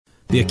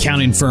The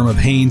accounting firm of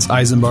Haynes,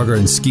 Eisenbarger,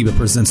 and Skiba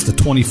presents the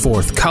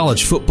 24th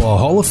College Football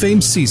Hall of Fame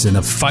season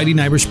of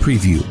Fighting Irish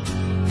Preview.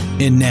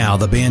 And now,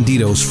 the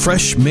Banditos'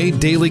 fresh-made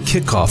daily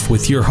kickoff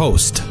with your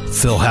host,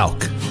 Phil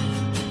Houck.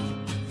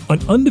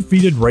 An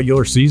undefeated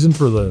regular season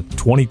for the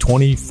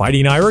 2020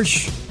 Fighting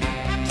Irish?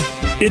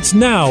 It's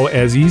now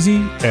as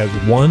easy as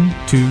 1,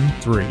 2,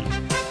 3.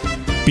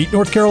 Beat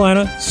North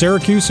Carolina,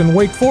 Syracuse, and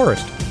Wake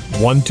Forest.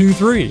 1, 2,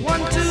 3. 1,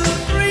 2, 3.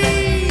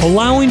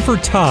 Allowing for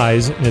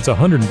ties in its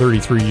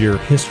 133-year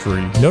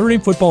history, Notre Dame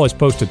football has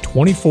posted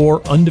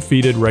 24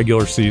 undefeated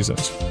regular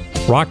seasons.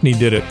 Rockne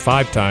did it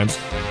 5 times.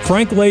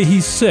 Frank Leahy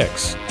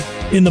 6.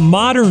 In the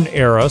modern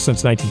era,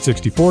 since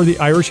 1964, the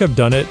Irish have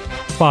done it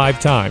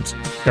 5 times.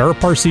 Ara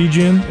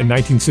Parseghian in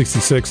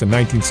 1966 and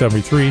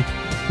 1973,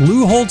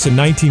 Lou Holtz in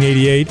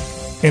 1988,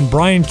 and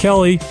Brian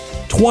Kelly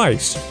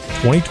twice,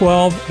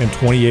 2012 and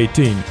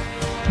 2018.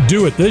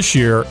 Do it this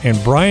year, and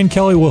Brian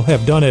Kelly will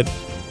have done it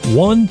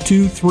 1,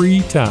 2,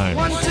 3 times.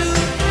 1, 2,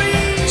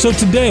 3. So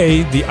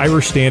today, the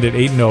Irish stand at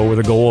 8-0 with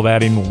a goal of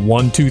adding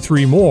 1, 2,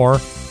 3 more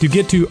to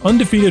get to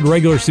undefeated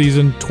regular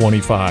season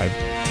 25.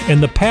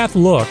 And the path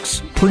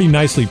looks pretty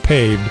nicely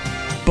paved,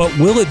 but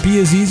will it be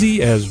as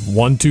easy as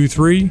 1, 2,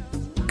 3?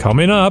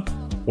 Coming up,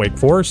 Wake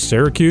Forest,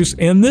 Syracuse,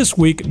 and this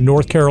week,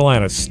 North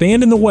Carolina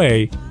stand in the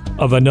way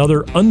of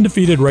another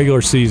undefeated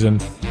regular season,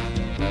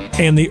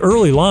 and the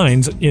early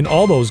lines in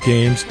all those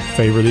games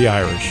favor the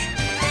Irish.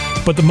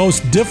 But the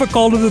most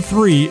difficult of the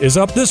 3 is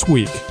up this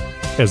week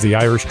as the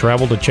Irish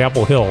travel to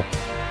Chapel Hill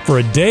for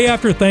a day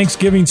after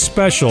Thanksgiving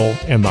special,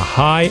 and the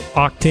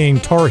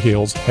high-octane Tar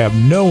Heels have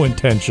no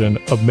intention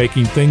of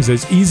making things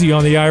as easy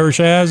on the Irish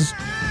as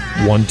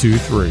 1, 2,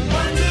 3.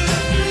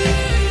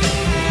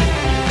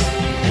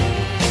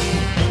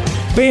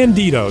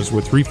 Banditos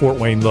with 3 Fort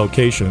Wayne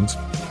locations,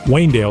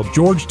 Waynedale,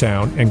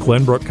 Georgetown, and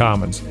Glenbrook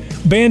Commons.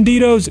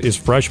 Banditos is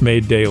fresh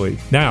made daily.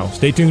 Now,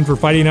 stay tuned for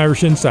Fighting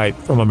Irish Insight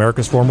from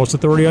America's foremost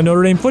authority on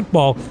Notre Dame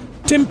football,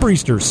 Tim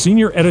Priester,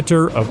 senior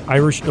editor of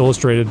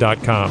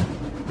IrishIllustrated.com.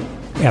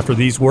 After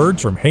these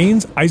words from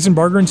Haynes,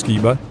 Eisenbarger, and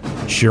Skiba,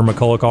 Sheer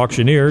McCulloch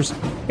Auctioneers,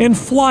 and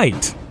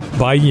Flight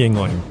by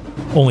Yuengling.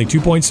 Only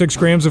 2.6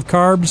 grams of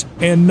carbs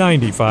and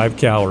 95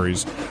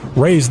 calories.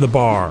 Raise the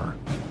bar.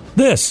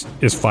 This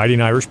is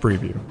Fighting Irish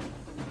Preview.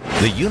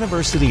 The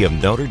University of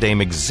Notre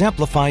Dame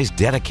exemplifies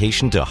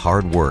dedication to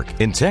hard work,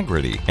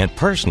 integrity, and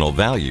personal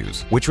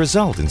values, which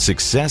result in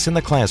success in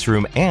the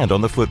classroom and on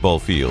the football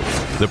field.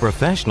 The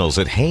professionals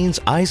at Haynes,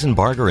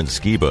 Eisenbarger, and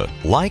Skiba,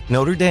 like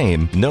Notre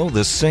Dame, know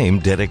the same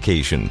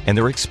dedication, and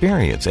their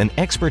experience and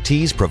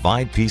expertise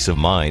provide peace of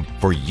mind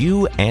for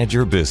you and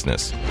your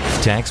business.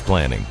 Tax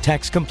planning,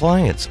 tax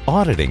compliance,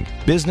 auditing,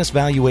 business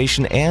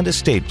valuation, and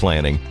estate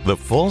planning, the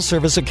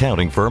full-service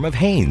accounting firm of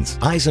Haynes,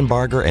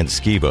 Eisenbarger, and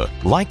Skiba,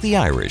 like the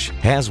Irish,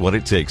 has what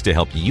it takes to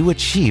help you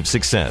achieve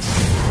success.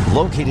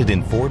 Located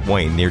in Fort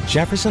Wayne near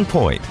Jefferson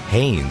Point,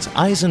 Haynes,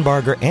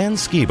 Eisenbarger, and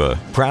Skiba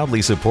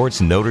proudly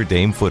supports Notre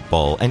Dame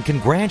football and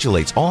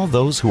congratulates all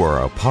those who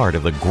are a part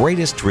of the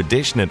greatest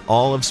tradition in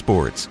all of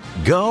sports.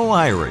 Go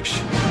Irish!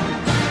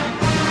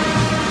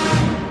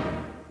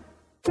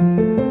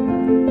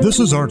 This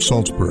is Art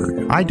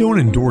Salzberg. I don't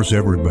endorse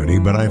everybody,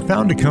 but I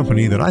found a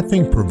company that I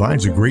think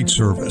provides a great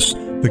service.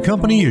 The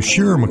company is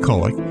Shearer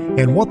McCulloch,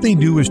 and what they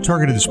do is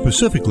targeted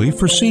specifically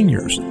for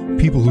seniors,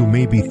 people who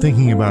may be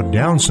thinking about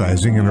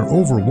downsizing and are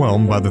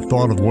overwhelmed by the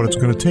thought of what it's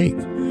going to take.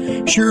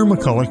 Shearer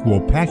McCulloch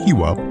will pack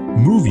you up,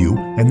 move you,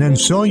 and then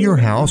sell your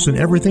house and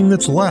everything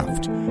that's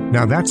left.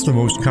 Now that's the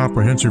most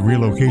comprehensive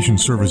relocation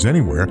service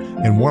anywhere,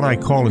 and what I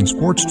call in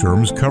sports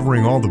terms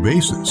covering all the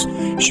bases.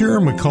 Shearer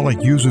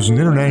McCulloch uses an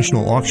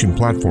international auction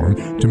platform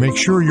to make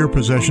sure your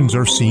possessions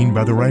are seen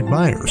by the right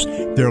buyers.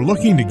 They're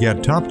looking to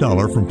get top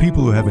dollar from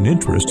people who have an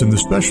interest in the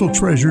special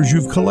treasures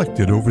you've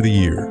collected over the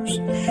years.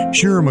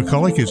 Shearer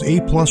McCulloch is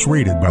A+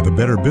 rated by the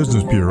Better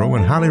Business Bureau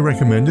and highly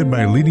recommended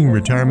by leading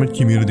retirement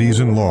communities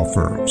and law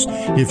firms.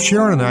 If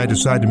Sharon and I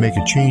decide to make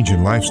a change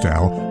in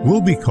lifestyle,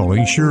 we'll be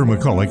calling Shearer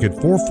McCulloch at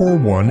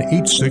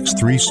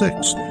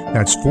 441-8636.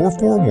 That's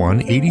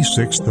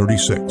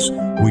 441-8636.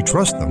 We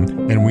trust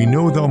them, and we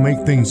know they'll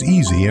make things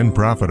easy and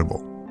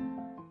profitable.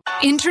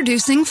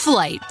 Introducing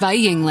Flight by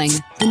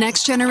Yuengling, the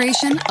next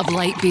generation of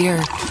light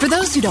beer. For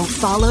those who don't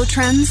follow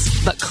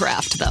trends, but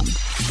craft them.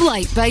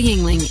 Flight by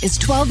Yuengling is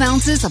 12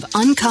 ounces of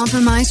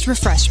uncompromised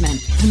refreshment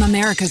from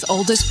America's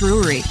oldest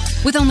brewery.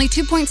 With only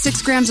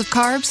 2.6 grams of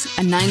carbs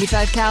and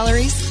 95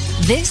 calories,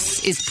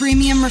 this is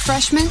premium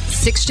refreshment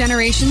 6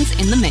 generations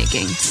in the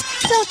making.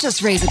 Don't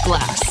just raise a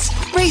glass,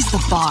 raise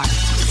the bar.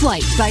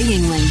 Flight by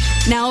Yuengling.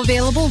 Now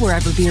available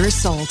wherever beer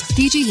is sold.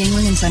 DG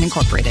Yuengling & Son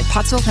Incorporated.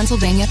 Pottsville,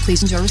 Pennsylvania.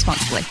 Please enjoy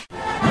responsibly.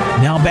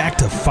 Now back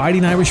to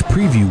Fighting Irish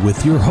Preview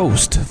with your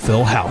host,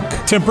 Phil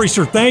Houck. Tim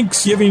Priester,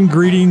 Thanksgiving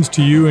greetings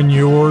to you and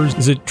yours.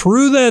 Is it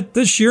true that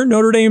this year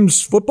Notre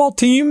Dame's football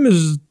team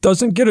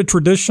doesn't get a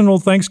traditional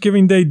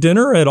Thanksgiving Day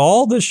dinner at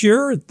all this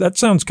year? That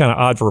sounds kind of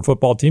odd for a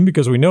football team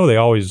because we know they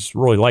always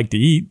really like to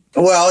eat.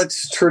 Well,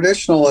 it's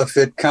traditional if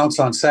it counts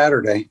on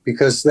Saturday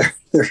because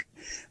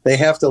they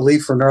have to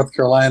leave for North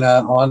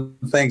Carolina on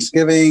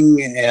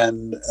Thanksgiving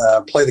and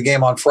play the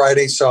game on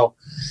Friday. So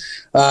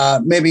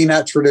maybe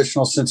not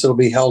traditional since it'll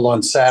be held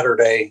on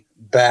Saturday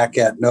back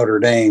at Notre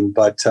Dame,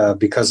 but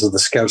because of the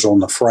schedule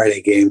and the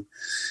Friday game,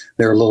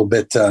 they're a little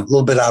bit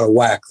out of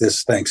whack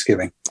this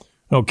Thanksgiving.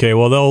 Okay,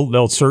 well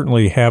they'll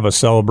certainly have a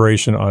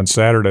celebration on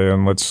Saturday,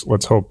 and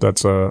let's hope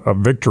that's a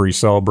victory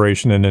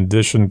celebration in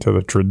addition to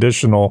the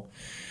traditional.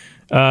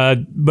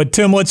 But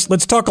Tim, let's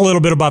talk a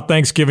little bit about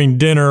Thanksgiving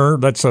dinner.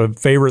 That's a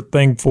favorite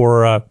thing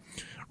for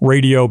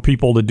radio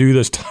people to do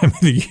this time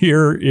of the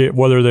year,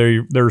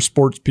 whether they're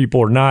sports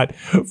people or not.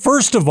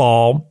 First of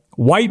all,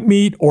 white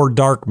meat or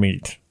dark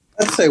meat?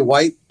 I'd say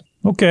white.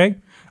 Okay,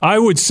 I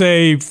would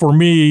say for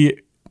me,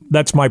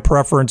 that's my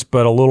preference,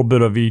 but a little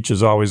bit of each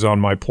is always on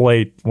my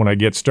plate when I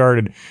get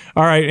started.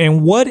 All right,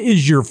 and what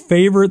is your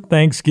favorite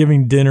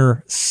Thanksgiving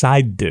dinner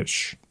side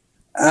dish?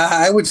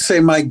 I would say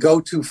my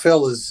go-to,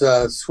 Phil, is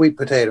sweet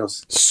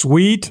potatoes.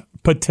 Sweet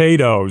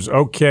potatoes.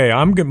 Okay,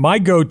 my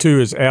go-to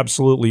is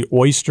absolutely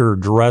oyster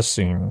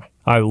dressing.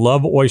 I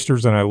love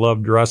oysters and I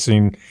love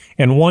dressing.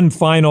 And one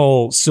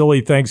final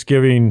silly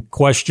Thanksgiving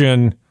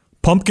question,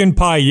 pumpkin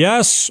pie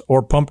yes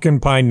or pumpkin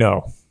pie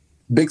no?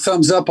 Big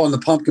thumbs up on the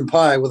pumpkin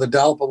pie with a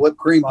dollop of whipped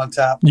cream on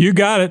top. You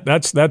got it.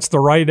 That's the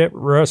right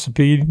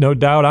recipe, no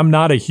doubt. I'm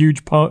not a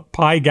huge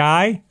pie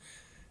guy,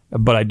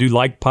 but I do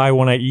like pie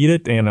when I eat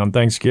it. And on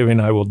Thanksgiving,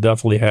 I will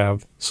definitely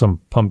have some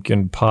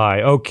pumpkin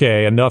pie.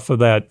 Okay, enough of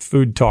that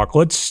food talk.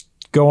 Let's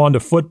go on to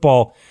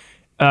football.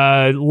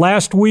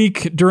 Last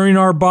week during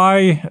our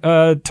bye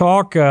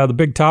talk, the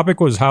big topic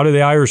was how do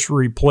the Irish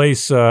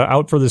replace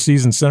out for the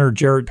season center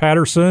Jaret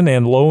Patterson?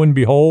 And lo and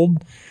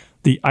behold,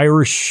 the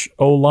Irish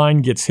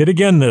O-line gets hit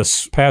again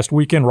this past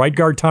weekend. Right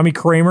guard Tommy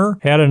Kramer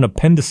had an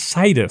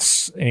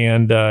appendicitis,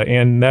 and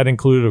that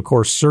included, of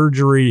course,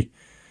 surgery.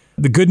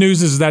 The good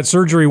news is that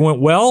surgery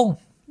went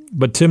well,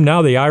 but Tim,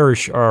 now the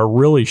Irish are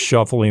really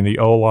shuffling the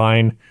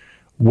O-line.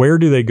 Where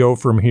do they go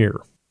from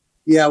here?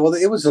 Yeah, well,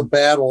 it was a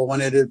battle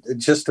when it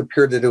just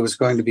appeared that it was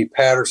going to be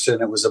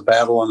Patterson. It was a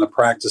battle on the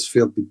practice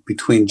field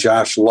between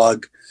Josh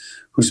Lugg,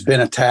 who's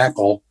been a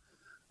tackle,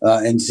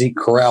 and Zeke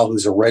Corral,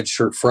 who's a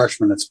redshirt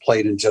freshman that's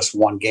played in just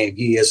one game.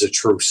 He is a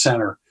true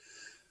center.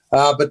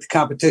 But the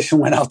competition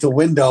went out the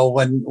window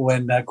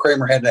when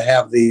Kramer had to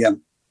have the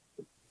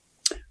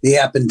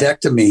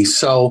appendectomy.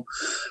 So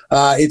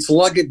it's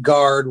Lugg at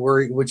guard,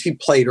 which he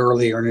played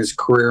earlier in his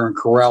career, and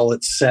Corral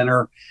at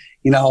center.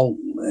 You know,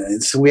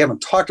 so we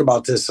haven't talked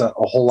about this a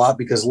whole lot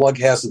because Lugg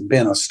hasn't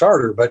been a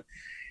starter, but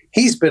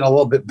he's been a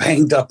little bit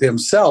banged up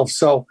himself.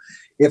 So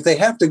if they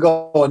have to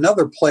go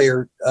another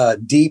player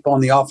deep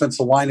on the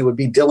offensive line, it would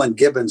be Dylan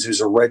Gibbons, who's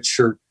a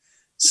redshirt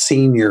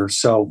senior.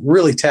 So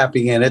really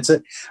tapping in.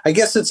 I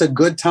guess it's a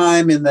good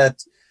time in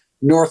that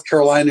North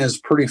Carolina is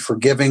pretty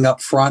forgiving up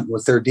front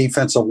with their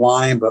defensive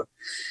line. But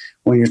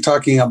when you're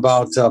talking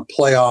about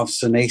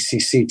playoffs and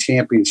ACC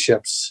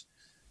championships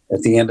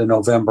at the end of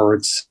November,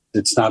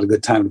 it's not a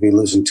good time to be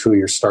losing two of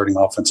your starting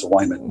offensive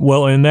linemen.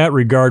 Well, in that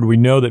regard, we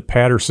know that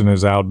Patterson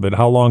is out, but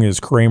how long is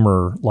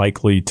Kramer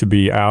likely to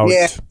be out?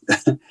 Yeah,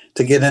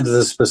 to get into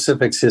the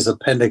specifics, his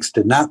appendix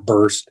did not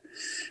burst.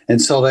 And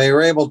so they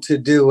were able to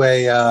do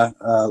a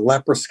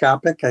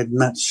laparoscopic. I'm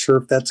not sure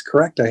if that's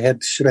correct.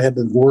 Should have had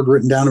the word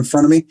written down in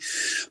front of me.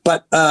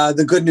 But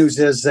the good news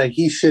is that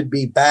he should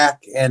be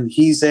back, and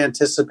he's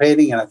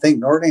anticipating, and I think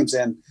Notre Dame's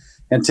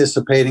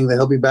anticipating that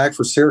he'll be back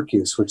for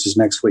Syracuse, which is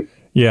next week.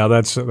 Yeah,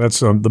 that's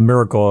the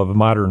miracle of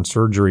modern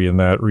surgery in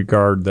that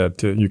regard,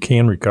 that you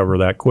can recover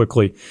that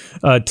quickly.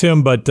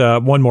 Tim, but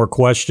one more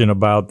question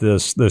about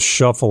this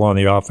shuffle on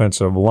the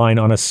offensive line.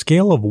 On a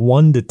scale of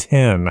 1 to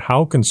 10,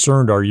 how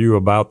concerned are you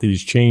about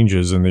these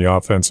changes in the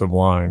offensive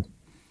line?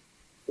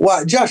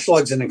 Well, Josh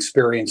Lugg's an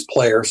experienced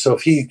player, so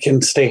if he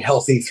can stay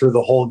healthy through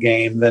the whole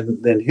game,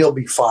 then he'll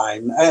be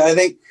fine. I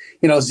think,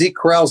 Zeke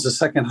Corral's the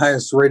second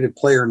highest rated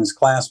player in his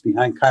class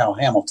behind Kyle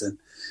Hamilton.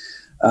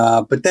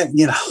 But then,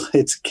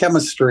 it's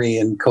chemistry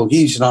and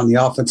cohesion on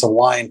the offensive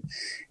line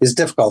is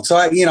difficult. So,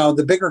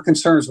 the bigger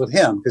concern is with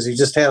him because he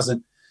just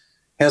hasn't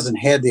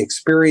had the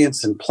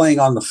experience in playing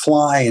on the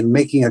fly and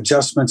making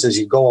adjustments as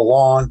you go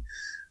along.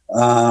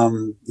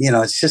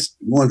 It's just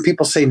when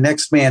people say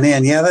next man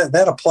in,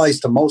 that applies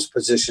to most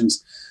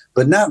positions,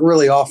 but not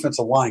really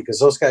offensive line because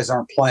those guys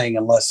aren't playing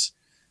unless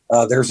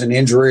there's an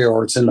injury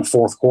or it's in the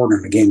fourth quarter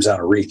and the game's out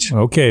of reach.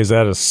 Okay, is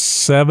that a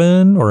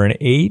 7 or an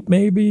 8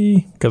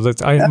 maybe? Because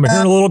I'm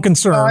hearing a little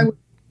concern.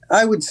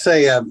 I would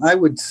say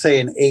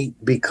an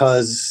 8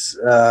 because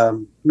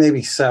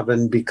maybe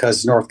 7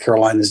 because North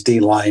Carolina's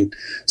D-line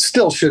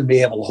still should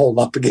be able to hold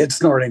up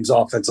against Notre Dame's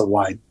offensive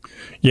line.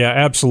 Yeah,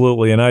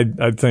 absolutely. And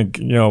I think,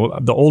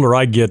 the older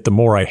I get, the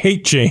more I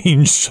hate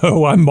change.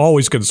 So I'm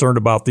always concerned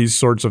about these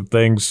sorts of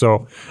things.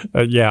 So,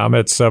 I'm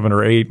at 7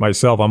 or 8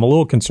 myself. I'm a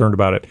little concerned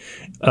about it.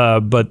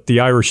 But the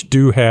Irish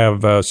do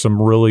have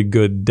some really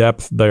good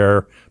depth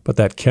there, but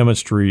that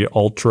chemistry,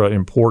 ultra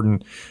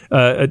important.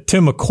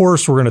 Tim, of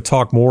course, we're going to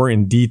talk more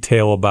in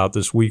detail about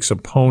this week's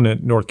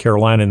opponent, North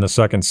Carolina, in the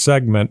second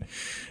segment.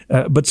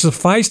 But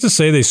suffice to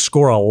say, they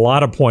score a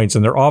lot of points,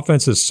 and their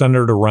offense is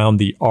centered around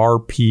the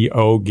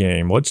RPO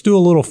game. Let's do a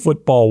little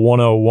football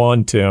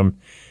 101, Tim.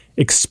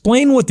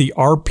 Explain what the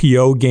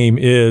RPO game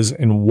is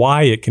and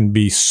why it can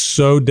be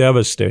so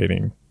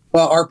devastating.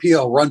 Well,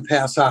 RPO, run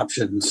pass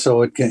option.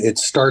 So it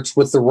starts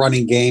with the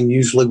running game,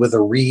 usually with a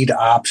read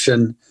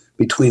option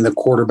between the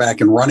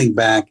quarterback and running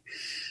back.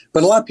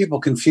 But a lot of people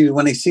confuse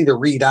when they see the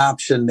read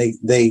option,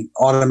 they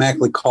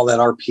automatically call that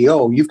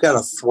RPO. You've got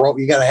to throw,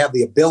 you got to have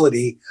the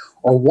ability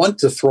or want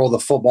to throw the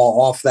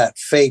football off that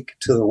fake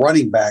to the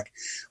running back.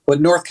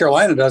 What North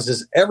Carolina does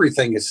is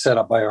everything is set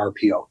up by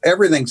RPO.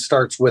 Everything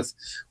starts with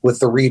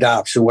the read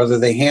option, whether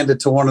they hand it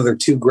to one of their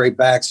two great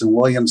backs in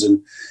Williams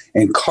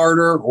and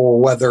Carter, or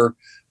whether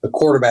the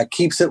quarterback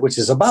keeps it, which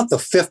is about the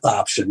fifth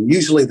option.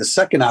 Usually the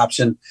second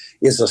option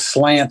is a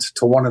slant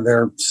to one of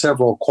their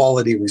several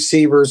quality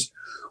receivers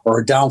or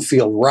a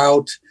downfield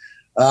route.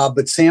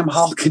 But Sam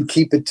Howell can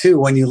keep it too.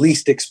 When you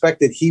least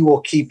expect it, he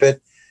will keep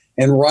it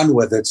and run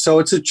with it. So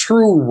it's a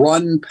true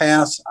run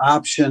pass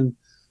option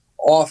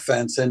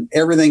offense, and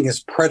everything is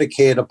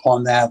predicated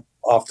upon that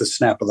off the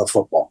snap of the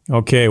football.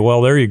 Okay,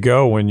 well, there you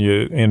go.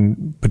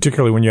 And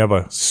particularly when you have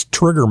a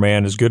trigger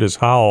man as good as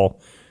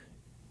Howell,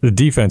 the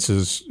defense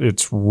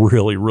it's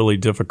really, really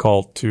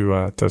difficult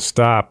to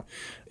stop.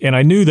 And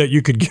I knew that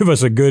you could give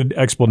us a good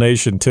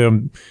explanation,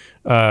 Tim.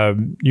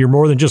 You're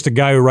more than just a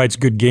guy who writes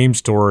good game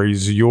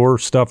stories. Your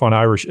stuff on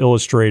Irish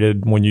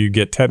Illustrated, when you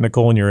get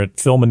technical and you're at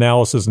film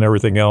analysis and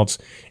everything else,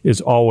 is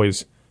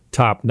always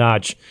top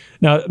notch.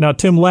 Now,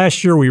 Tim,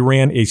 last year we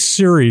ran a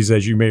series,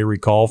 as you may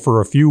recall, for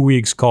a few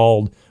weeks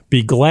called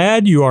Be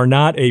Glad You Are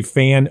Not a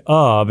Fan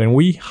Of, and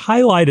we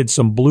highlighted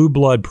some blue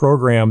blood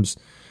programs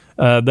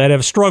that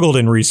have struggled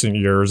in recent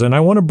years. And I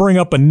want to bring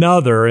up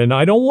another, and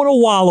I don't want to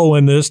wallow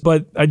in this,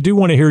 but I do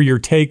want to hear your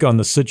take on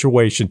the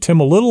situation.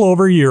 Tim, a little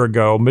over a year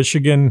ago,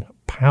 Michigan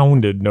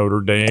pounded Notre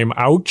Dame.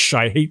 Ouch.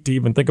 I hate to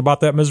even think about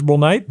that miserable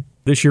night.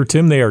 This year,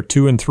 Tim, they are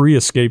 2-3,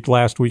 escaped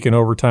last week in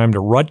overtime to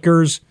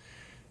Rutgers.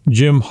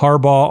 Jim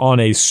Harbaugh on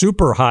a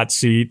super hot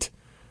seat.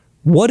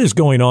 What is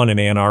going on in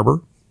Ann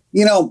Arbor?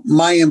 You know,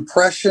 my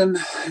impression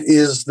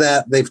is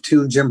that they've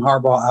tuned Jim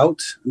Harbaugh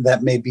out.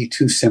 That may be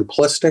too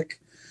simplistic,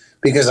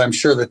 because I'm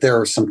sure that there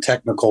are some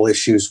technical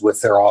issues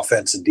with their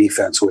offense and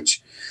defense,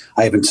 which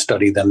I haven't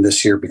studied them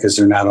this year because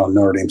they're not on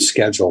Notre Dame's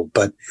schedule.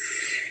 But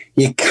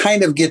you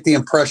kind of get the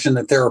impression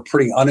that they're a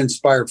pretty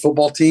uninspired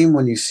football team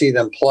when you see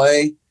them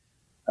play.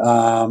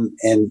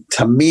 And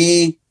to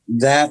me,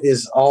 that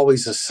is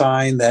always a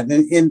sign that,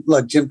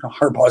 look, Jim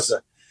Harbaugh is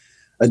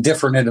a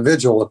different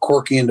individual, a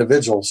quirky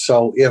individual.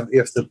 So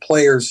if the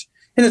players,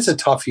 and it's a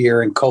tough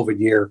year and COVID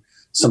year,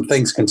 some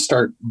things can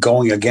start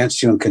going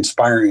against you and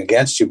conspiring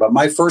against you. But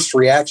my first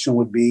reaction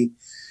would be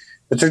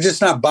that they're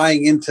just not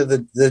buying into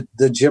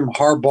the Jim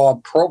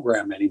Harbaugh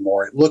program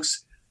anymore. It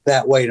looks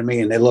that way to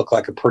me, and they look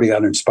like a pretty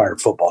uninspired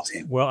football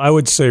team. Well, I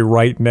would say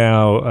right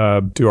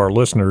now to our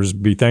listeners,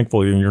 be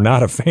thankful you're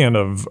not a fan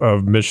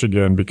of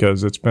Michigan,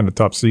 because it's been a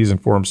tough season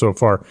for them so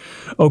far.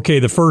 Okay,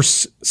 the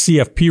first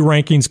CFP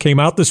rankings came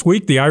out this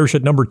week. The Irish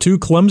at number 2,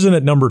 Clemson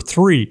at number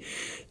 3.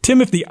 Tim,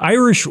 if the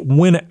Irish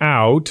win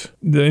out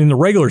in the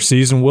regular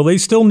season, will they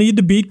still need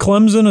to beat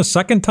Clemson a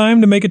second time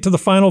to make it to the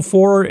Final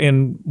Four?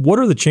 And what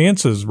are the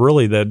chances,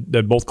 really,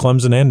 that both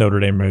Clemson and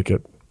Notre Dame make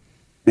it?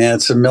 Yeah,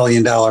 it's $1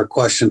 million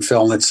question,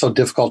 Phil, and it's so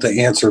difficult to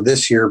answer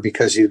this year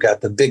because you've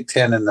got the Big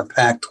Ten and the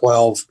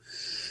Pac-12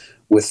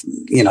 with,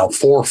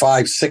 4,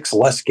 5, 6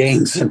 less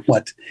games than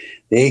what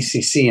the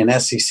ACC and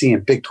SEC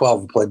and Big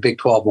 12 will play. Big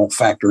 12 won't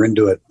factor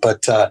into it.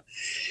 But,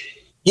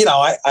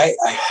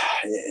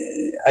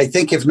 I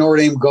think if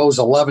Notre Dame goes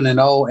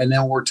 11-0 and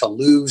then were to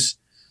lose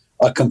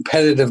a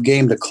competitive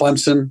game to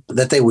Clemson,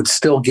 that they would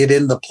still get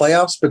in the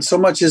playoffs. But so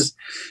much is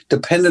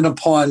dependent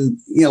upon,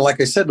 like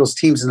I said, those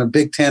teams in the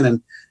Big Ten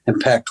and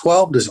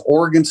Pac-12. Does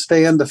Oregon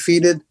stay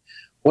undefeated?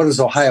 What does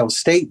Ohio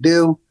State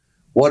do?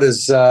 What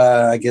is,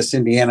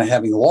 Indiana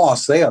having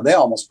lost? They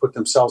almost put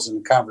themselves in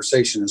the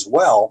conversation as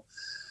well.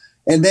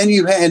 And then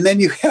you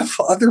have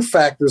other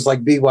factors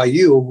like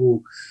BYU,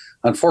 who,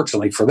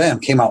 unfortunately for them,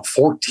 came out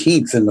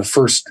 14th in the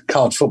first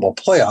college football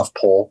playoff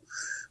poll.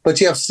 But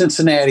you have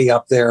Cincinnati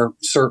up there,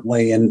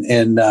 certainly, and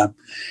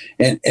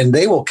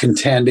they will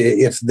contend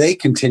if they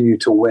continue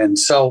to win.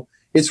 So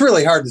it's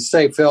really hard to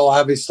say, Phil.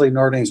 Obviously,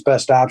 Notre Dame's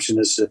best option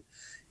is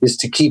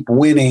to keep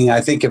winning. I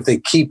think if they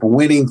keep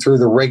winning through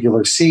the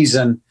regular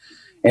season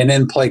and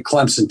then play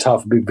Clemson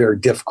tough, it'd be very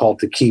difficult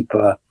to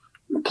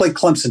play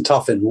Clemson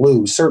tough and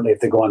lose. Certainly,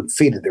 if they go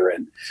undefeated, they're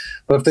in.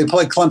 But if they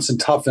play Clemson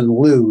tough and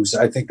lose,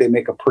 I think they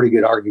make a pretty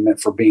good argument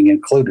for being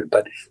included.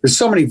 But there's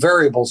so many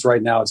variables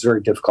right now, it's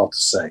very difficult to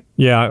say.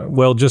 Yeah,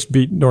 well, just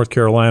beat North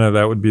Carolina.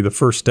 That would be the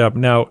first step.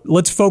 Now,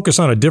 let's focus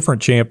on a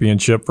different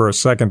championship for a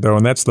second, though,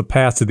 and that's the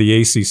path to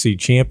the ACC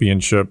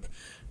championship.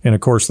 and,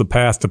 of course, the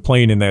path to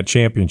playing in that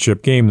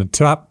championship game. The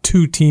top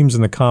 2 teams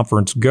in the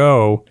conference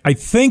go. I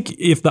think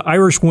if the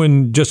Irish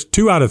win just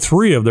 2 out of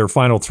 3 of their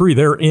final 3,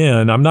 they're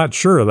in. I'm not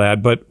sure of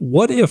that. But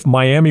what if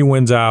Miami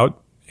wins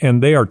out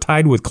and they are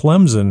tied with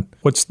Clemson?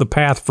 What's the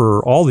path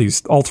for all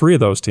 3 of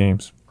those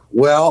teams?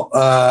 Well,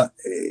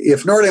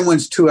 if Notre Dame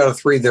wins 2 out of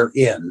 3, they're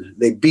in.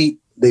 They beat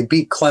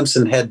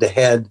Clemson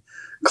head-to-head.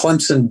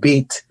 Clemson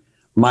beat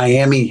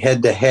Miami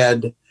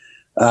head-to-head.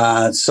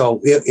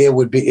 So it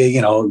would be,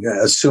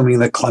 assuming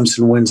that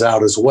Clemson wins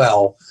out as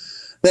well,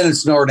 then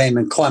it's Notre Dame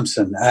and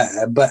Clemson.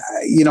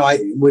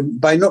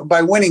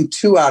 By winning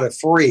 2 out of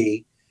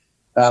 3,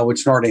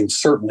 which Notre Dame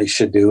certainly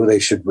should do, they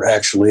should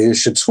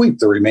sweep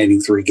the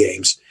remaining 3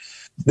 games.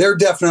 They're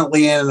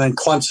definitely in, and then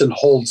Clemson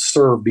holds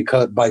serve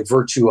by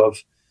virtue of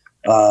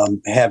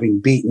having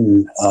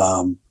beaten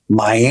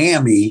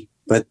Miami.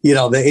 But, the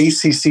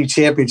ACC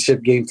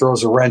championship game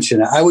throws a wrench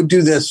in it. I would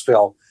do this,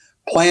 Phil.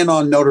 Plan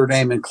on Notre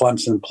Dame and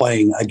Clemson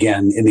playing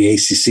again in the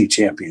ACC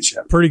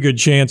championship. Pretty good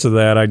chance of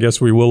that. I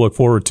guess we will look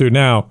forward to.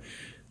 Now,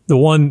 the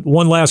one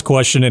last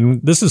question, and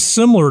this is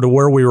similar to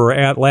where we were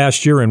at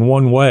last year in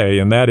one way,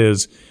 and that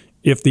is,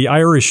 if the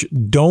Irish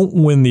don't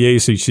win the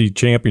ACC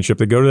championship,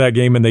 they go to that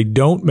game and they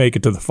don't make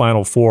it to the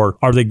Final Four,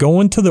 are they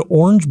going to the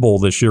Orange Bowl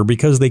this year?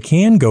 Because they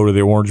can go to the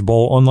Orange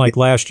Bowl, unlike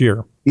last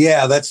year.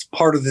 Yeah, that's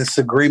part of this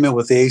agreement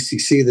with the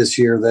ACC this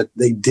year that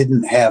they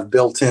didn't have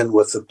built in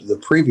with the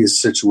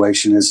previous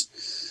situation is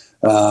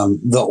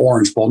the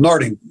Orange Bowl.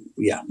 Notre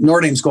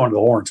Dame's going to the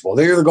Orange Bowl.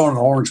 They're either going to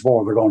the Orange Bowl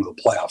or they're going to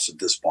the playoffs at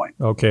this point.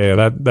 Okay,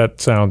 that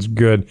sounds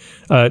good.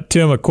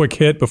 Tim, a quick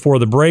hit before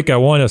the break. I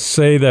want to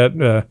say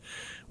that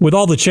with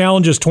all the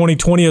challenges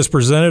 2020 has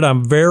presented,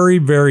 I'm very,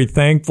 very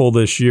thankful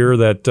this year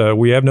that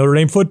we have Notre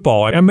Dame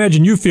football. I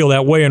imagine you feel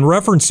that way. And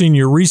referencing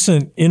your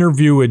recent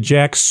interview with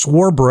Jack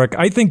Swarbrick,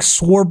 I think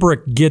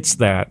Swarbrick gets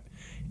that.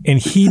 And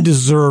he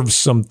deserves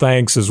some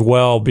thanks as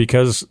well,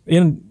 because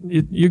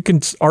you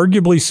can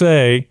arguably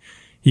say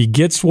he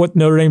gets what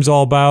Notre Dame's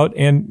all about,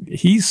 and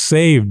he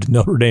saved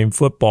Notre Dame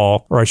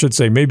football, or I should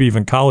say maybe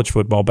even college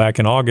football back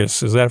in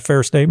August. Is that a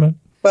fair statement?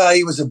 Well,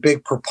 he was a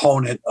big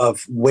proponent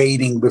of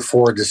waiting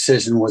before a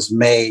decision was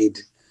made.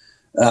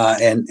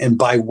 And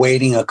by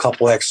waiting a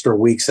couple extra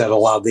weeks, that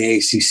allowed the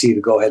ACC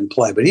to go ahead and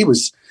play. But he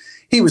was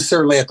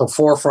certainly at the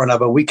forefront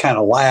of it. We kind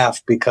of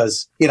laughed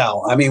because,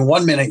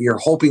 1 minute you're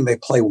hoping they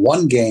play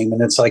 1 game,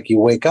 and it's like you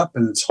wake up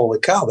and it's, holy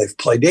cow, they've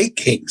played 8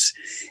 games.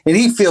 And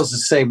he feels the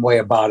same way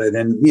about it.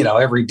 And,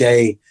 every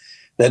day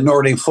that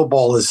Notre Dame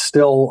football is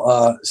still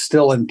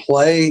in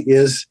play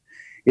is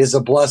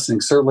a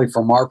blessing, certainly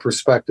from our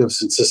perspective,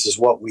 since this is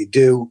what we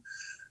do.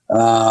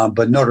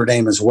 But Notre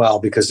Dame as well,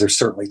 because they're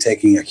certainly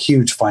taking a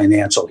huge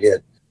financial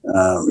hit.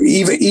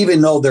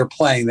 Even though they're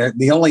playing,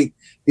 the only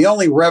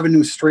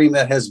revenue stream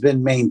that has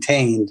been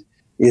maintained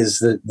is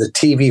the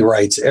TV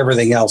rights.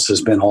 Everything else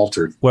has been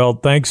altered. Well,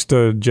 thanks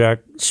to Jack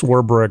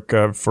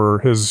Swarbrick for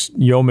his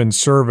yeoman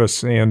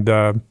service. And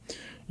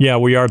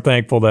we are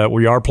thankful that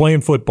we are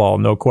playing football.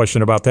 No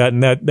question about that.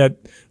 And that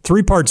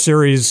 3-part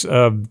series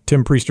of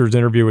Tim Priester's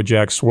interview with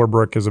Jack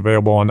Swarbrick is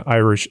available on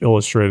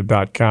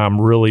IrishIllustrated.com.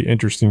 Really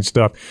interesting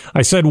stuff.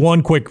 I said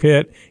 1 quick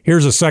hit.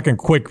 Here's a second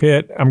quick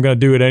hit. I'm going to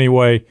do it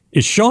anyway.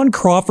 Is Sean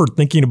Crawford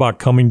thinking about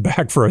coming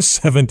back for a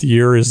 7th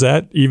year? Is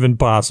that even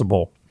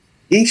possible?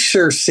 He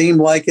sure seemed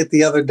like it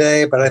the other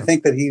day, but I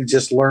think that he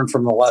just learned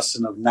from the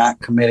lesson of not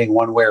committing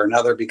one way or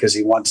another, because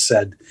he once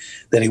said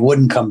that he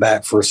wouldn't come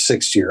back for a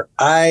 6th year.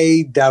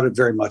 I doubt it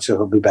very much that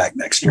he'll be back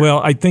next year. Well,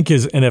 I think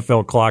his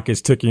NFL clock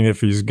is ticking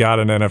if he's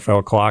got an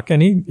NFL clock,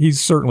 and he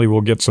certainly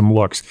will get some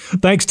looks.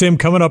 Thanks, Tim.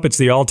 Coming up, it's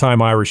the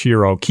all-time Irish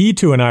hero, key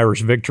to an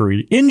Irish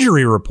victory,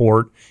 injury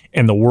report,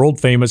 and the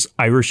world-famous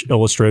Irish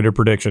Illustrated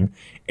prediction.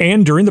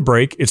 And during the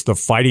break, it's the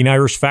Fighting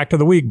Irish Fact of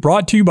the Week,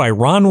 brought to you by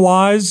Ron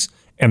Wise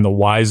and the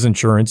Wise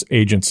Insurance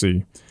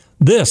Agency.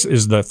 This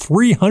is the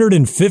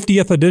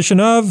 350th edition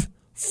of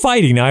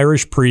Fighting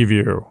Irish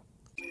Preview.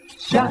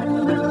 Shine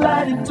a little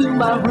light into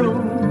my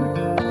room.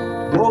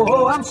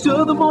 Whoa, I'm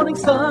sure the morning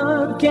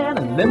sun can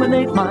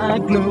eliminate my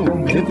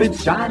gloom. If it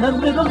shine a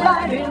little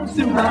light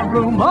into my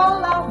room,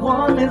 all I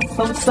want is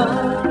some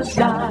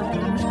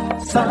sunshine,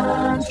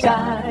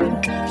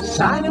 sunshine,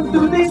 shining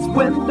through these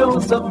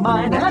windows of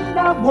mine. And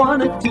I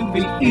want it to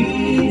be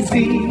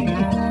easy,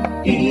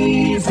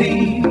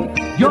 easy.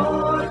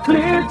 Your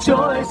clear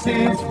choice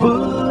is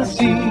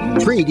Bushy.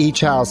 Treat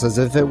each house as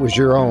if it was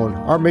your own.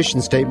 Our mission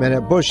statement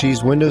at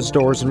Bushy's Windows,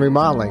 Doors, and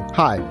Remodeling.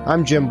 Hi,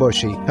 I'm Jim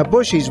Bushy. At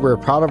Bushy's, we're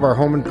proud of our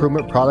home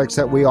improvement products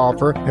that we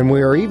offer, and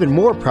we are even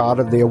more proud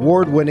of the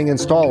award-winning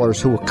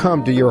installers who will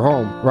come to your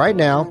home. Right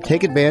now,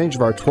 take advantage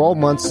of our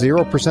 12-month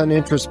 0%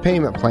 interest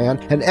payment plan,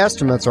 and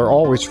estimates are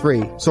always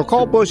free. So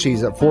call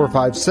Bushy's at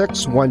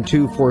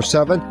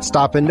 456-1247,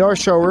 stop into our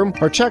showroom,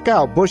 or check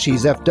out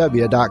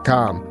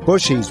bushy'sfw.com.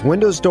 Bushy's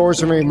Windows,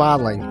 Doors, and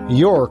Remodeling.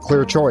 Your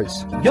clear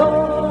choice.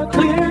 Your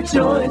clear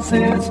choice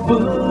is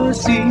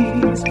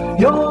Bushy's.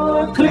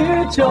 Your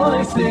clear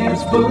choice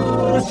is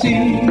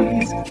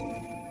Bushy's.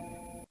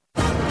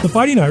 The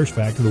Fighting Irish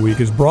Fact of the Week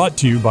is brought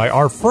to you by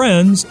our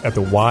friends at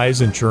the Wise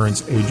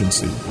Insurance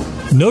Agency.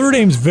 Notre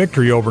Dame's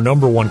victory over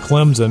number 1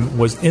 Clemson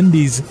was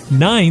Indy's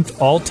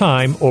 9th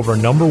all-time over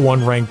number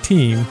 1 ranked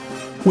team,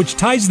 which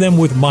ties them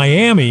with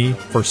Miami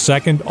for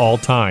 2nd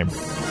all-time.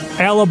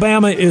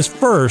 Alabama is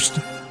first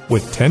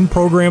with 10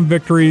 program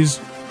victories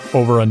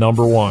over a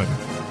number 1.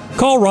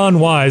 Call Ron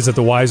Wise at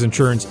the Wise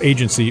Insurance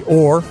Agency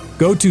or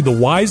go to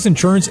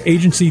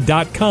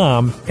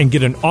thewiseinsuranceagency.com and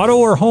get an auto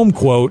or home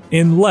quote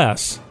in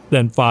less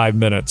than 5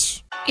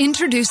 minutes.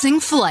 Introducing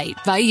Flight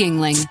by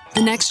Yuengling,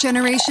 the next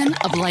generation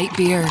of light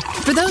beer.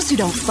 For those who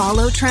don't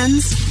follow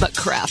trends, but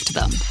craft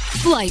them.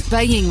 Flight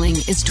by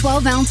Yuengling is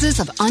 12 ounces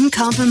of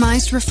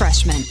uncompromised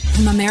refreshment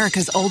from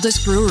America's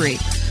oldest brewery.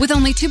 With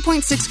only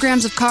 2.6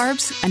 grams of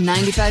carbs and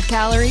 95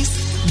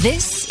 calories,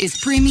 this is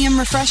premium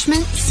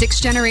refreshment 6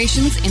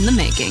 generations in the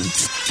making.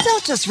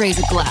 Don't just raise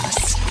a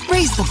glass,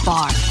 raise the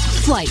bar.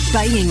 Flight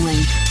by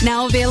Yuengling,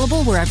 now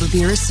available wherever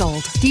beer is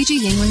sold. DG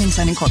Yuengling and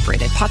Son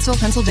Incorporated, Pottsville,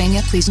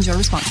 Pennsylvania. Please enjoy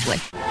responsibly.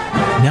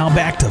 Now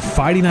back to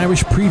Fighting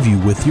Irish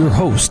Preview with your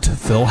host,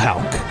 Phil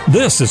Houck.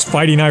 This is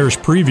Fighting Irish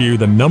Preview.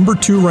 The number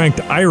 2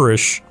 ranked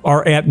Irish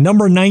are at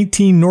number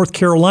 19 North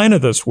Carolina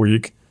this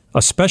week.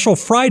 A special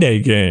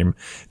Friday game.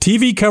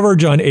 TV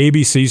coverage on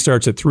ABC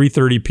starts at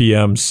 3:30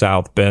 p.m.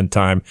 South Bend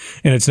time,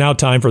 and it's now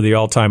time for the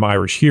all-time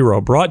Irish hero,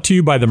 brought to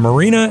you by the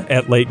Marina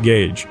at Lake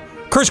Gage.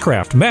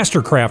 Chris-Craft,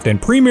 Mastercraft,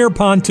 and Premier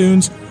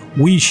Pontoons,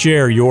 we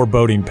share your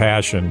boating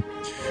passion.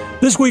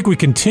 This week we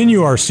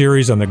continue our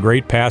series on the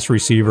great pass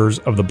receivers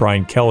of the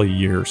Brian Kelly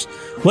years.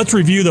 Let's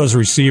review those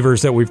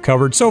receivers that we've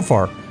covered so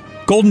far.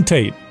 Golden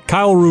Tate,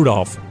 Kyle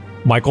Rudolph,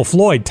 Michael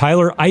Floyd,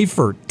 Tyler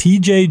Eifert,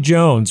 T.J.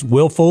 Jones,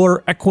 Will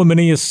Fuller,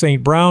 Equiminius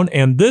St. Brown,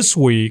 and this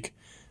week,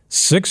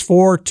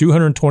 6'4",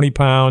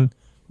 220-pound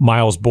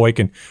Miles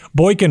Boykin.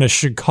 Boykin, a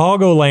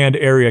Chicagoland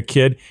area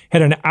kid,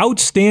 had an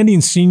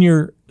outstanding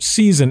senior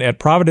season at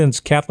Providence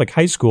Catholic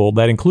High School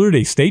that included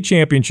a state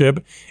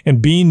championship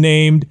and being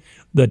named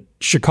the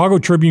Chicago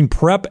Tribune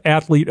Prep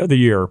Athlete of the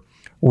Year.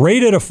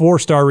 Rated a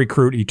 4-star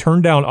recruit, he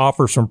turned down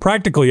offers from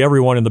practically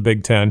everyone in the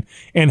Big Ten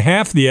and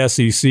half the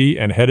SEC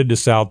and headed to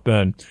South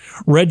Bend.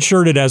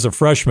 Redshirted as a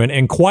freshman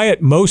and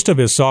quiet most of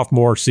his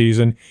sophomore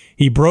season,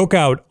 he broke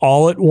out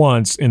all at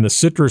once in the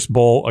Citrus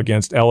Bowl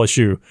against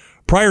LSU.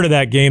 Prior to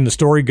that game, the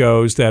story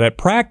goes that at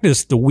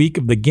practice the week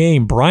of the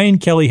game, Brian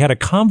Kelly had a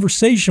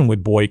conversation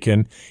with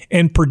Boykin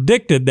and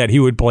predicted that he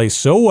would play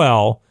so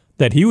well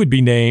that he would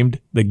be named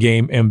the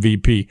game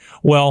MVP.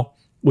 Well,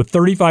 with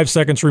 35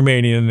 seconds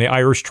remaining and the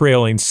Irish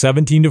trailing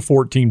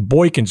 17-14,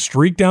 Boykin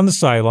streaked down the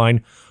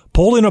sideline,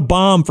 pulled in a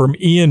bomb from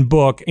Ian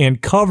Book,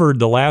 and covered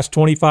the last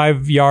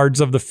 25 yards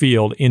of the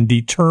field in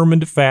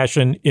determined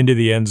fashion into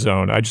the end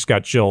zone. I just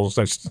got chills.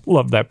 I just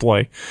love that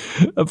play.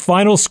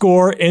 Final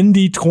score,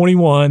 ND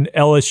 21,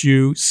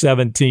 LSU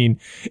 17.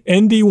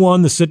 ND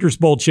won the Citrus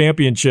Bowl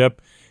championship,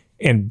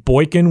 and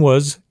Boykin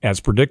was,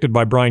 as predicted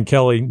by Brian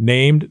Kelly,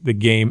 named the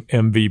game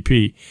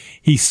MVP.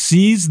 He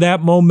seized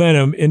that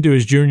momentum into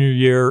his junior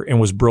year and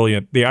was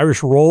brilliant. The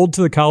Irish rolled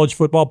to the college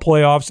football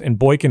playoffs, and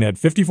Boykin had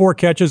 54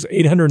 catches,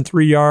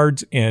 803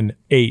 yards, and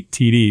 8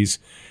 TDs.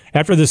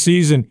 After the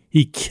season,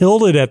 he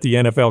killed it at the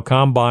NFL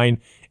Combine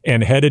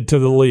and headed to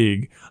the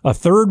league, a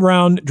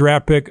third-round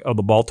draft pick of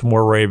the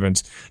Baltimore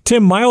Ravens.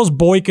 Tim, Miles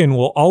Boykin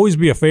will always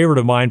be a favorite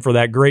of mine for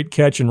that great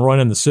catch and run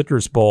in the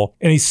Citrus Bowl,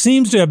 and he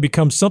seems to have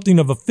become something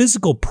of a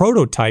physical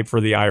prototype for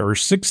the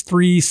Irish.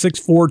 6'3",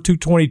 6'4",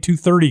 220,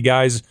 230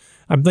 guys.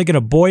 I'm thinking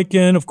of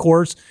Boykin, of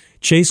course,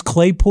 Chase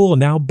Claypool,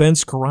 and now Ben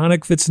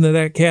Skoranek fits into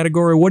that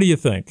category. What do you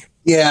think?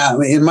 Yeah, I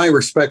mean, and my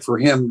respect for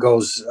him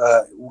goes,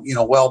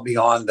 well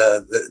beyond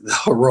the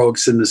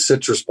heroics in the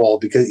Citrus Bowl,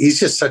 because he's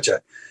just such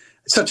a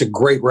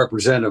great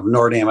representative of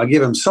Notre Dame. I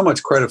give him so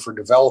much credit for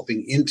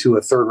developing into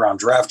a third-round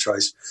draft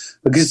choice,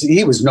 because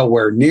he was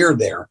nowhere near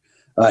there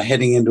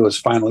heading into his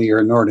final year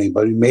in Notre Dame.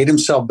 But he made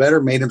himself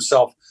better, made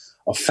himself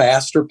a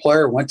faster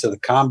player, went to the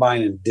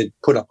Combine and did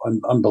put up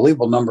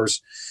unbelievable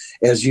numbers,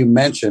 as you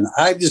mentioned.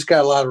 I've just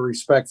got a lot of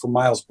respect for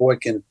Miles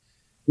Boykin,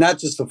 not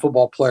just the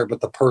football player, but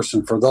the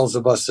person. For those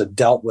of us that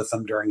dealt with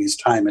him during his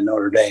time in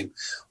Notre Dame,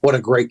 what a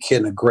great kid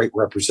and a great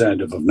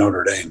representative of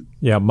Notre Dame.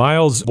 Yeah,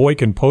 Miles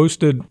Boykin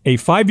posted a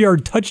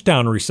 5-yard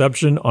touchdown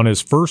reception on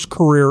his first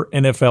career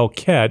NFL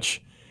catch,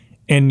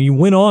 and he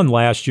went on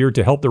last year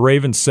to help the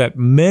Ravens set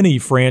many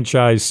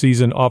franchise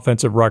season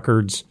offensive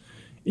records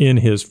in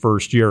his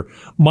first year.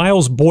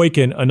 Miles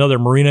Boykin, another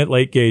Marina at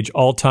Lake Gage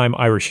all-time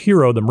Irish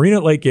hero. The Marina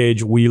at Lake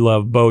Gage, we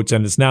love boats,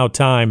 and it's now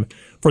time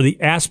for the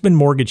Aspen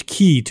Mortgage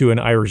key to an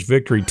Irish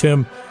victory.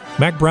 Tim,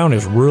 Mac Brown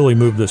has really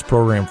moved this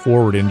program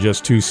forward in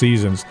just 2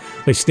 seasons.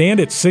 They stand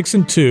at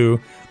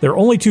 6-2. Their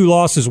only 2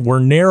 losses were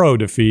narrow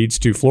defeats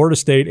to Florida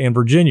State and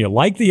Virginia.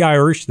 Like the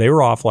Irish, they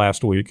were off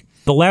last week.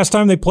 The last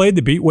time they played,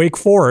 they beat Wake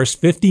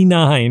Forest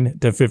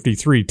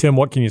 59-53. Tim,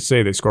 what can you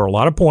say? They score a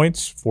lot of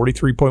points,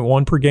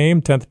 43.1 per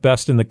game, 10th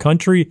best in the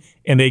country,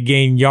 and they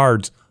gain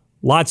yards,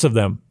 lots of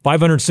them,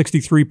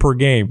 563 per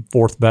game,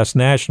 4th best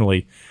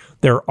nationally.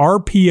 Their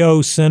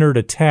RPO-centered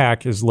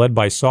attack is led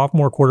by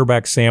sophomore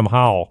quarterback Sam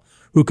Howell,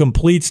 who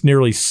completes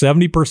nearly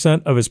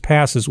 70% of his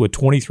passes with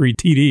 23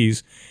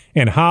 TDs,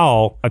 and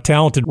Howell, a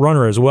talented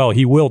runner as well.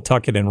 He will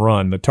tuck it and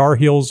run. The Tar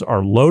Heels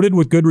are loaded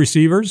with good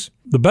receivers.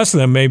 The best of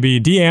them may be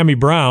De'Ami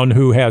Brown,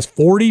 who has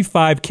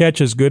 45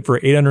 catches, good for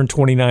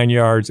 829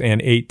 yards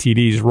and 8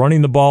 TDs.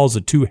 Running the ball is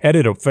a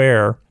two-headed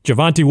affair.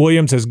 Javonte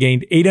Williams has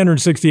gained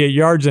 868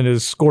 yards and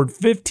has scored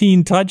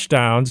 15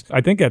 touchdowns.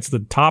 I think that's the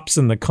tops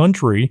in the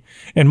country.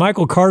 And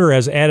Michael Carter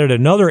has added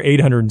another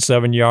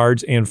 807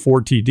 yards and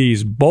 4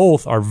 TDs.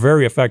 Both are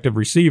very effective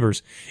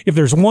receivers. If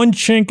there's one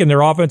chink in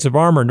their offensive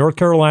armor, North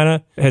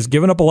Carolina has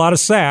given up a lot of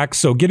sacks,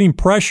 so getting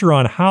pressure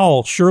on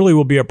Howell surely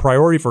will be a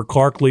priority for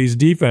Clark Lea's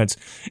defense.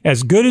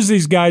 As good as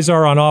these guys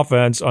are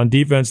on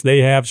defense,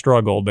 they have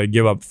struggled. They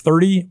give up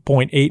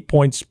 30.8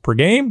 points per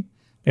game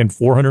and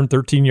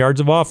 413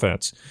 yards of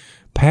offense.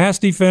 Pass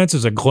defense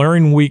is a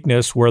glaring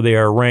weakness where they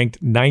are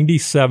ranked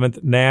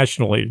 97th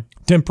nationally.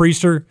 Tim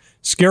Priester,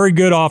 scary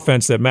good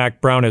offense that Mac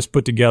Brown has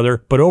put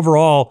together, but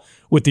overall,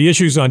 with the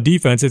issues on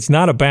defense, it's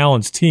not a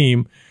balanced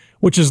team,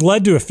 which has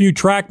led to a few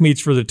track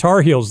meets for the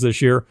Tar Heels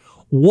this year.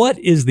 What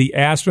is the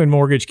Aspen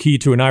Mortgage key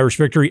to an Irish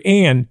victory?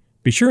 And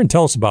be sure and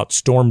tell us about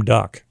Storm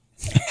Duck.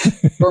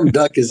 Storm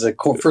Duck is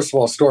first of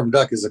all, Storm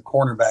Duck is a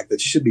cornerback that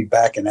should be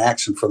back in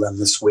action for them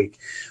this week,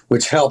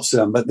 which helps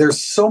them. But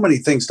there's so many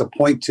things to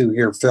point to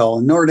here, Phil.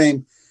 And Notre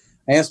Dame,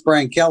 I asked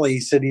Brian Kelly, he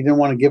said he didn't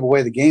want to give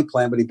away the game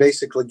plan, but he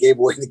basically gave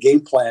away the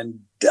game plan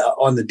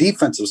on the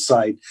defensive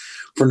side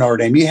for Notre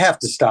Dame. You have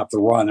to stop the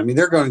run. I mean,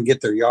 they're going to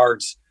get their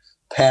yards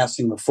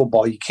passing the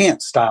football. You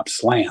can't stop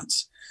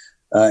slants.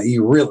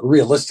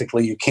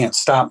 Realistically, you can't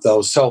stop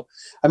those. So,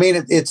 I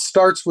mean, it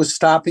starts with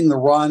stopping the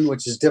run,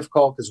 which is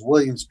difficult because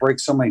Williams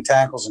breaks so many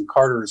tackles and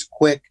Carter is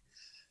quick.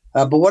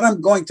 But what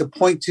I'm going to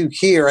point to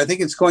here, I think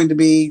it's going to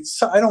be,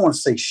 I don't want to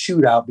say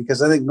shootout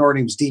because I think Notre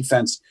Dame's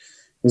defense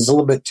is a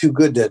little bit too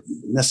good to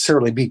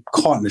necessarily be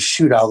caught in a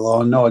shootout,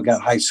 although I know it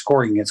got high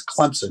scoring against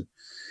Clemson.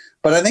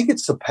 But I think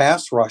it's the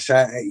pass rush.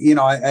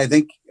 I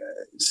think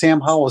Sam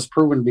Howell has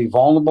proven to be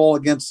vulnerable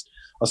against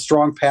a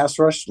strong pass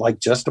rush, like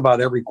just about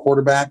every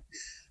quarterback.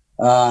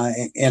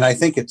 And I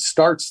think it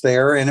starts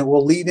there, and it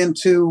will lead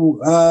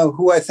into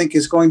who I think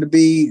is going to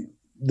be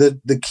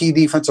the key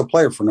defensive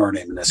player for Notre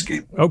Dame in this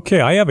game.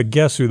 Okay, I have a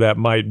guess who that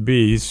might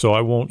be, so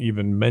I won't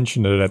even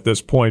mention it at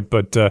this point.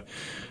 But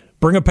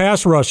bring a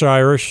pass rush,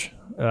 Irish.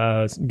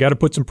 Got to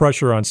put some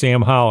pressure on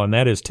Sam Howell, and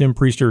that is Tim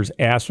Priester's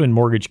Aspen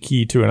Mortgage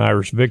key to an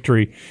Irish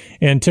victory.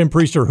 And Tim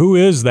Priester, who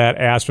is that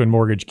Aspen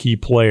Mortgage key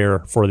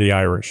player for the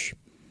Irish?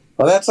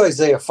 Well, that's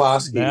Isaiah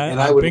Foskey.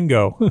 And I would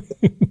bingo.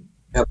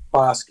 have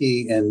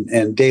Foskey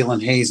and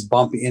Dalen Hayes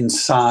bump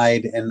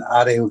inside and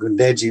Ade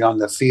Ogundeji on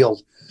the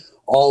field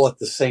all at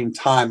the same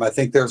time. I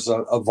think there's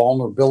a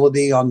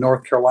vulnerability on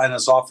North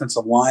Carolina's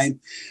offensive line.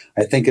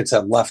 I think it's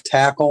at left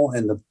tackle,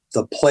 and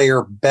the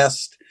player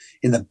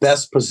in the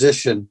best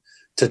position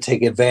to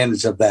take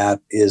advantage of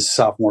that is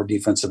sophomore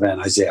defensive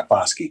end Isaiah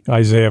Foskey.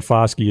 Isaiah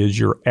Foskey is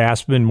your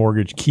Aspen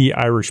Mortgage key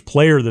Irish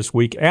player this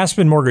week.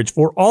 Aspen Mortgage,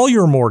 for all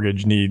your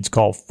mortgage needs,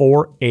 call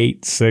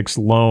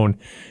 486-LOAN.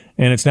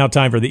 And it's now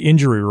time for the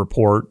injury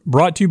report,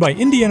 brought to you by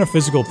Indiana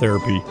Physical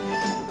Therapy.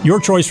 Your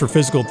choice for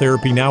physical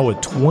therapy now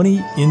with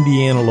 20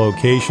 Indiana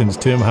locations.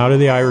 Tim, how do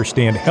the Irish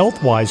stand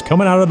health-wise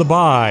coming out of the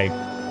bye?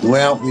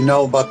 Well, we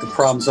know about the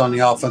problems on the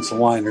offensive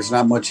line. There's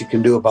not much you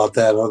can do about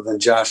that other than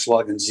Josh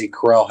Lugg and Zeke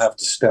Correll have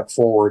to step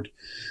forward.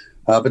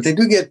 But they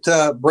do get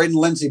Braden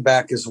Lindsey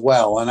back as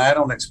well, and I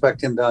don't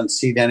expect him to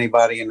unseat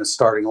anybody in the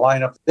starting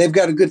lineup. They've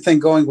got a good thing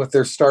going with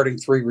their starting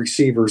 3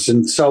 receivers,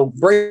 and so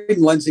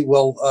Braden Lindsey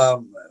will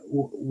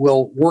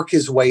work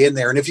his way in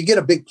there. And if you get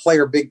a big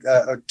player,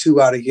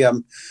 2 out of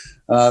him,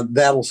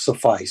 that'll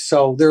suffice.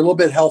 So they're a little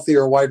bit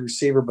healthier wide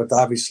receiver, but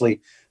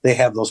obviously they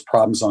have those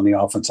problems on the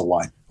offensive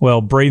line.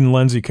 Well, Braden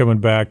Lindsey coming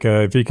back,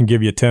 if he can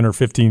give you 10 or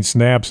 15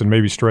 snaps and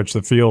maybe stretch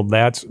the field,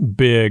 that's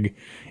big.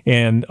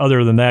 And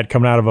other than that,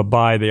 coming out of a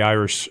bye, the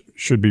Irish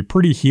should be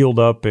pretty healed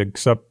up,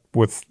 except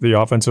with the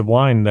offensive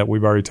line that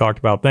we've already talked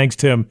about. Thanks,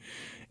 Tim.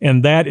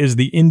 And that is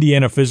the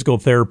Indiana Physical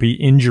Therapy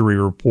Injury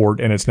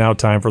Report, and it's now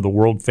time for the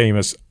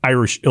world-famous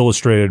Irish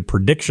Illustrated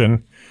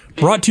Prediction,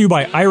 brought to you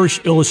by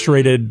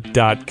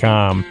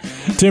IrishIllustrated.com.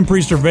 Tim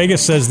Priester,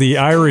 Vegas says the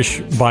Irish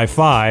by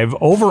 5.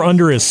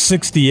 Over-under is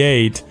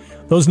 68.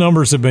 Those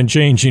numbers have been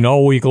changing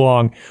all week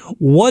long.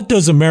 What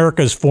does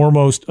America's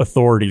foremost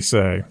authority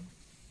say?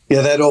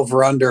 Yeah, that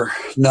over-under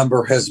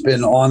number has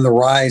been on the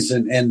rise,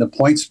 and the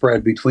point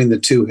spread between the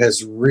two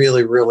has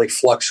really, really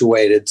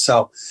fluctuated.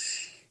 So,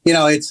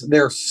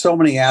 there are so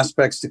many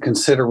aspects to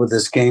consider with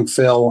this game,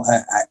 Phil.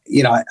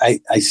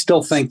 I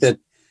still think that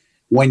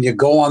when you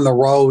go on the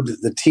road,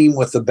 the team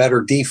with the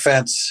better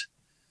defense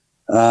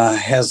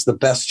has the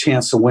best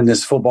chance to win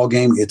this football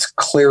game. It's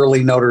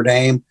clearly Notre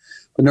Dame.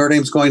 But Notre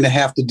Dame's going to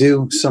have to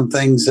do some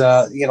things,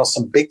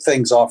 some big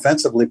things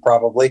offensively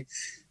probably,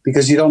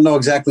 because you don't know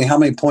exactly how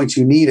many points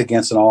you need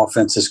against an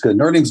offense that's good.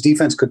 Notre Dame's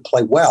defense could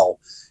play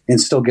well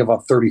and still give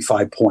up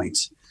 35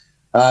 points.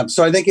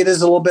 So I think it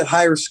is a little bit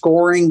higher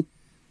scoring,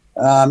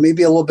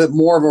 maybe a little bit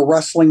more of a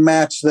wrestling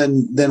match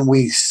than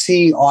we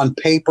see on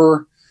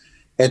paper.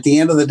 at the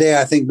end of the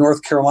day, I think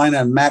North Carolina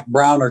and Mac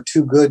Brown are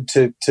too good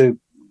to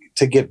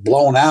get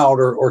blown out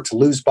or to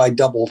lose by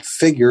double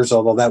figures,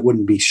 although that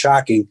wouldn't be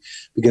shocking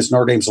because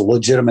Notre Dame's a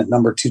legitimate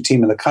number 2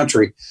 team in the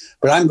country.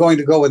 But I'm going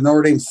to go with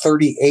Notre Dame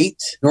 38,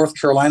 North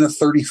Carolina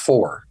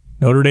 34.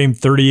 Notre Dame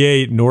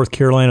 38, North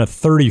Carolina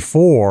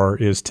 34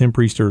 is Tim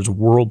Priester's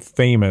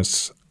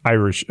world-famous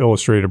Irish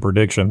Illustrated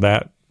prediction.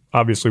 That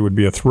obviously would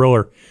be a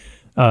thriller.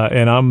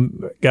 And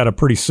I'm got a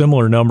pretty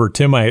similar number.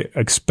 Tim, I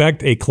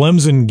expect a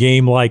Clemson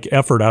game-like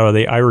effort out of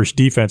the Irish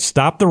defense.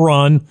 Stop the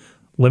run,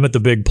 limit the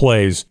big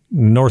plays.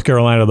 North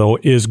Carolina, though,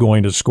 is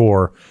going to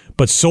score.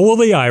 But so will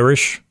the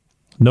Irish.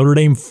 Notre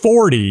Dame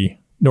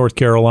 40, North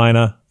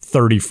Carolina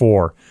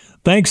 34.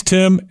 Thanks,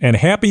 Tim, and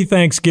happy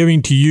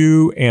Thanksgiving to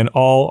you and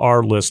all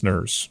our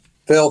listeners.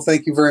 Phil,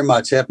 thank you very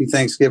much. Happy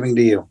Thanksgiving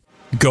to you.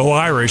 Go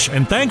Irish,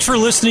 and thanks for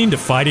listening to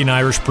Fighting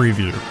Irish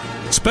Preview.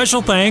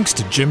 Special thanks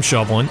to Jim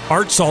Shovelin,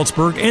 Art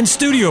Salzberg, and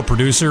studio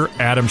producer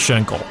Adam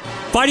Schenkel.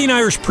 Fighting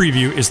Irish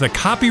Preview is the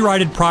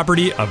copyrighted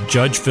property of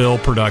Judge Phil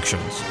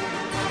Productions.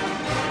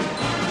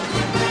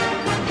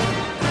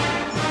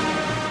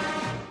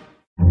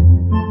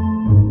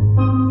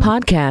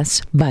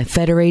 Podcasts by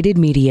Federated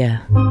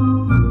Media.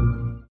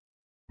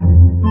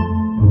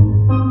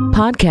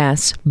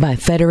 Podcasts by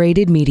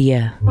Federated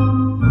Media.